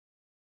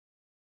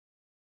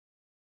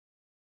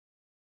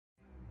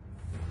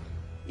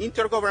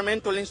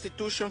intergovernmental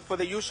institution for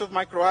the use of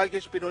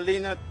microalgae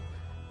spirulina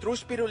through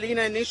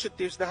spirulina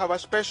initiatives that have a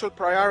special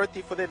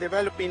priority for the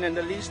developing and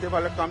the least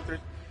developed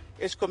countries,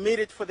 is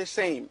committed for the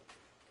same.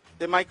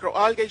 The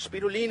microalgae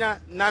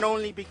spirulina, not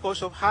only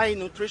because of high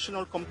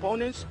nutritional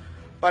components,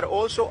 but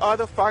also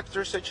other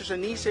factors such as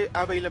an easy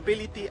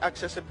availability,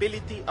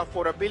 accessibility,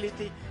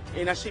 affordability,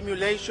 and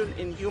assimilation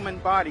in human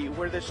body,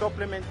 where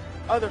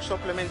other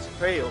supplements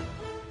fail,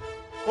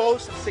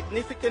 holds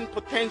significant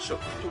potential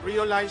to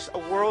realize a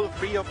world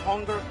free of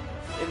hunger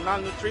and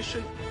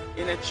malnutrition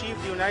and achieve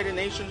the United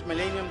Nations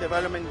Millennium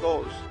Development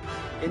Goals.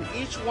 And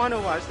each one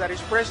of us that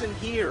is present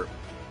here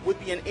would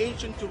be an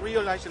agent to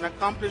realize and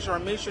accomplish our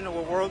mission of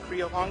a world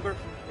free of hunger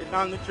and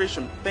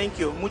malnutrition. Thank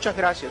you. Muchas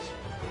gracias.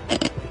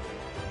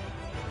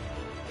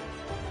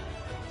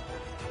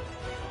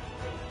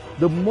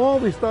 The more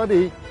we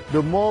study,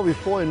 the more we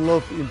fall in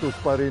love into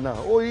spirulina.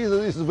 Oh,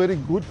 it's very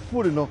good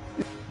food, you know.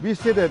 We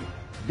say that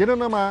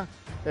Ganoderma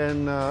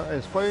and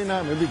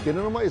spirulina, maybe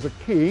Ganoderma is a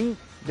king,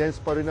 then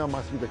spirulina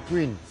must be the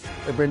queen.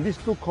 And when these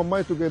two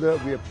combine together,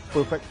 we have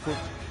perfect food.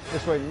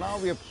 That's why now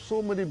we have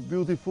so many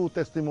beautiful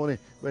testimony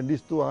when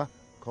these two are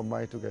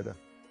combined together.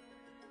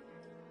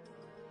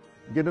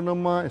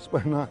 Ganoderma and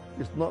spirulina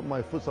is not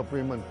my food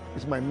supplement,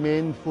 it's my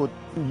main food.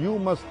 You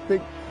must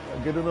take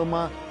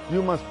Ganoderma,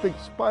 you must take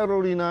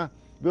spirulina,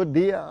 because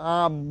they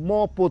are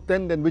more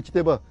potent than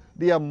vegetable.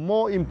 They are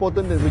more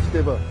important than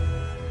vegetable.